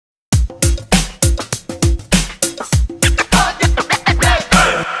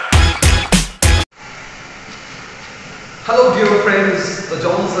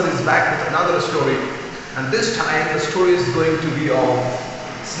And this time the story is going to be of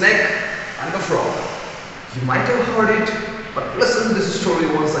Snake and the Frog. You might have heard it, but listen to this story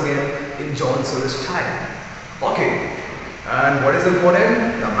once again in John Searle's time. Okay, and what is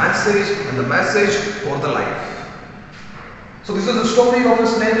important? The message, and the message for the life. So this is the story of the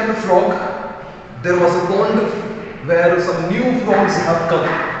snake and the frog. There was a pond where some new frogs have come,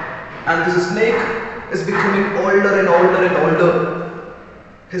 and this snake is becoming older and older and older.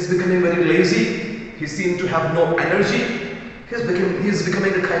 He's becoming very lazy. He seemed to have no energy. He's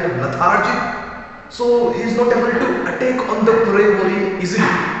becoming a kind of lethargic. So he's not able to attack on the prey very easily.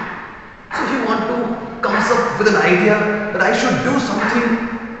 So he comes up with an idea that I should do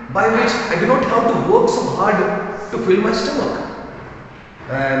something by which I do not have to work so hard to fill my stomach.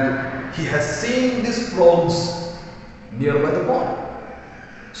 And he has seen these frogs nearby the pond.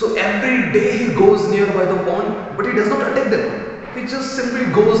 So every day he goes nearby the pond, but he does not attack them. He just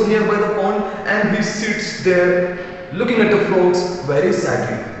simply goes nearby the pond and he sits there looking at the frogs very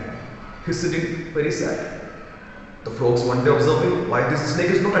sadly. He's sitting very sad. The frogs one day observing why this snake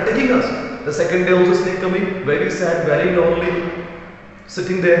is not attacking us. The second day also snake coming, very sad, very lonely,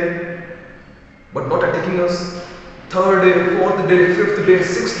 sitting there, but not attacking us. Third day, fourth day, fifth day,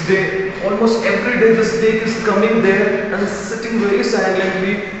 sixth day, almost every day the snake is coming there and sitting very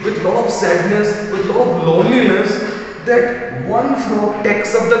silently with lot of sadness, with lot of loneliness, that one frog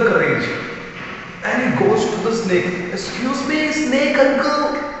takes up the courage and he goes to the snake. Excuse me, snake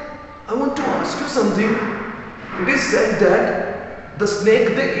uncle, I want to ask you something. It is said that the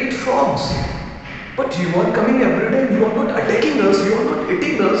snake, they eat frogs. But you are coming every day, you are not attacking us, you are not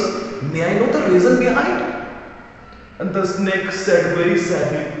eating us. May I know the reason behind? And the snake said very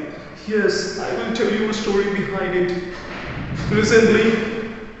sadly, yes, I will tell you a story behind it.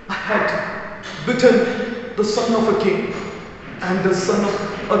 Recently, I had bitten the son of a king. And the son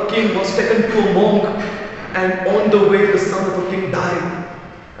of a king was taken to a monk. And on the way, the son of a king died.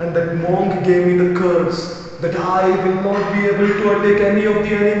 And that monk gave me the curse that I will not be able to attack any of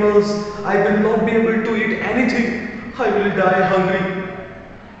the animals. I will not be able to eat anything. I will die hungry.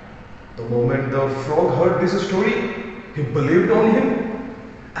 The moment the frog heard this story, he believed on him,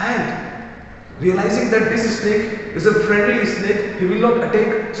 and realizing that this snake is a friendly snake, he will not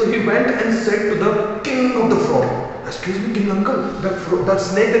attack, so he went and said to the king of the frog, excuse me, king uncle, that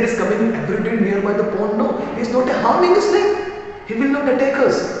snake that is coming every day nearby the pond, no, he is not a harming snake. He will not attack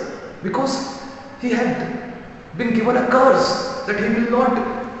us because he had been given a curse that he will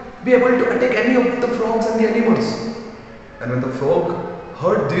not be able to attack any of the frogs and the animals. And when the frog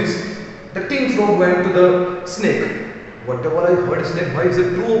heard this, the king frog went to the snake. Whatever I heard, snake, why is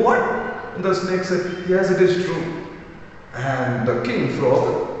it true or what? And the snake said, yes, it is true. And the king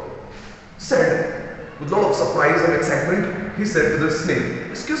frog said, with a lot of surprise and excitement, he said to the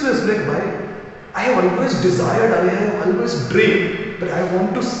snake, excuse me, snake, why? I have always desired, I have always dreamed that I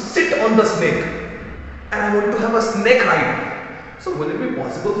want to sit on the snake and I want to have a snake ride. So will it be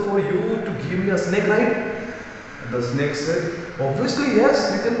possible for you to give me a snake ride? And the snake said, obviously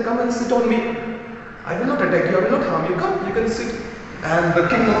yes, you can come and sit on me. I will not attack you, I will not harm you. Come, you can sit. And the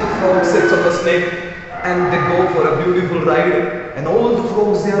king of the frogs sits on the snake and they go for a beautiful ride. And all the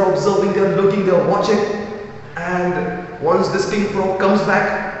frogs, they are observing, they are looking, they are watching. And once this king frog comes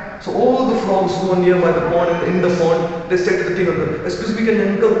back, so all the frogs who are nearby the pond and in the pond, they say to the king uncle, excuse me, king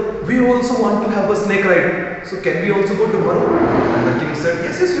uncle, we also want to have a snake ride. So can we also go tomorrow? And the king said,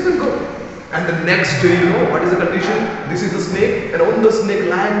 yes, yes, you can go. And the next day, you know, what is the condition? This is the snake, and on the snake,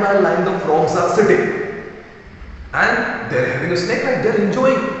 line by line, the frogs are sitting. And they're having a snake ride, they're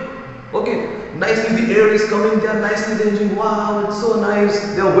enjoying. Okay, nicely the air is coming, they're nicely they're enjoying. Wow, it's so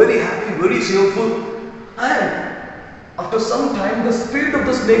nice. They're very happy, very cheerful. And after some time, the speed of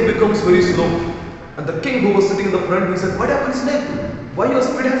the snake becomes very slow. And the king who was sitting in the front, he said, what happened, snake? Why your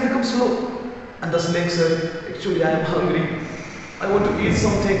speed has become slow? And the snake said, actually, I am hungry. I want to eat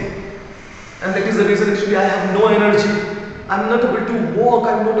something. And that is the reason actually I have no energy. I am not able to walk,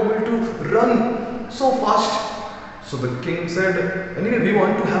 I am not able to run so fast. So the king said, anyway, we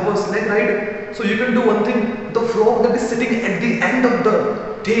want to have a snake ride. So you can do one thing, the frog that is sitting at the end of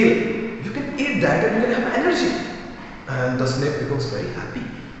the tail, you can eat that and you can have energy. And the snake becomes very happy.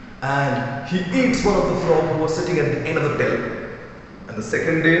 And he eats one of the frogs who was sitting at the end of the tail. And the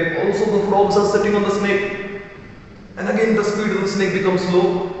second day, also the frogs are sitting on the snake. And again the speed of the snake becomes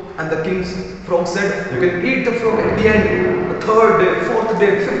slow. And the king's frog said, you can eat the frog at the end. The third day, fourth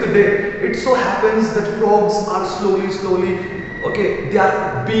day, fifth day. It so happens that frogs are slowly, okay, they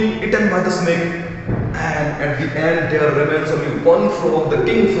are being eaten by the snake. And at the end, there remains only one frog, the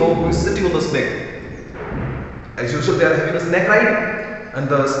king frog, who is sitting on the snake. As usual, they are having a snake ride. And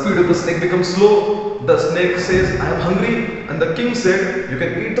the speed of the snake becomes slow. the snake says, I am hungry, and the king said, you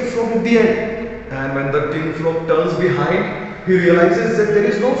can eat the frog at the end. And when the king frog turns behind, he realizes that there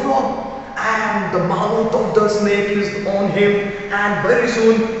is no frog. And the mouth of the snake is on him, and very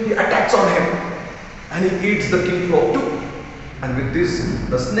soon he attacks on him. And he eats the king frog too. And with this,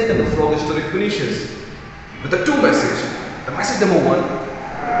 the snake and the frog story finishes with the two messages. The message number one,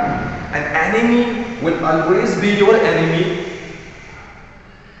 an enemy will always be your enemy.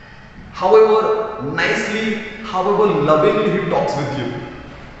 However nicely, however lovingly he talks with you.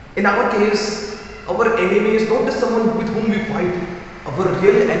 In our case, our enemy is not just someone with whom we fight. Our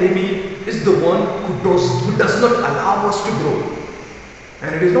real enemy is the one who does not allow us to grow.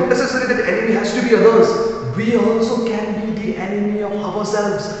 And it is not necessary that the enemy has to be others. We also can be the enemy of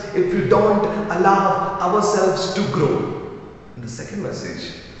ourselves if we don't allow ourselves to grow. And the second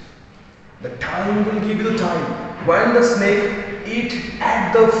message, the time will give you the time. When the snake eat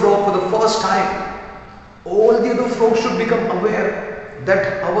at the frog for the first time, all the other frogs should become aware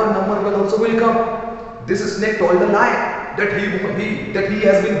that our number will come. This snake told a lie that he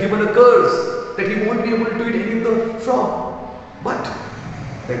has been given a curse, that he won't be able to eat any of the frog. But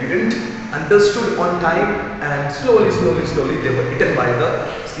they didn't understood on time, and slowly they were eaten by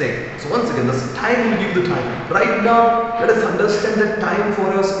the snake. So once again, the time will give the time. Right now, let us understand that time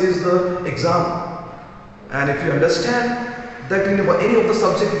for us is the exam. And if you understand that in any of the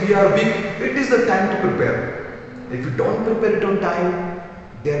subject we are weak, it is the time to prepare. If you don't prepare it on time,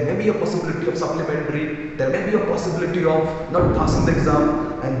 there may be a possibility of supplementary, there may be a possibility of not passing the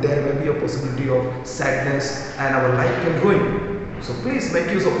exam, and there may be a possibility of sadness, and our life can ruin. So please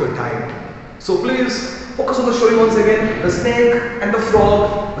make use of your time. So please focus on the story once again. The snake and the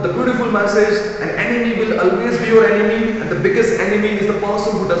frog with a beautiful message. An enemy will always be your enemy, and the biggest enemy is the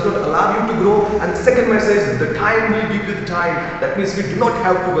person who does not allow you to grow. And the second message, the time will give you the time. That means we do not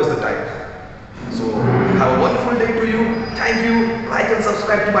have to waste the time. So have a wonderful day to you. Thank you. Like and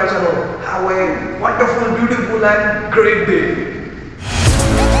subscribe to my channel. Have a wonderful, beautiful and great day.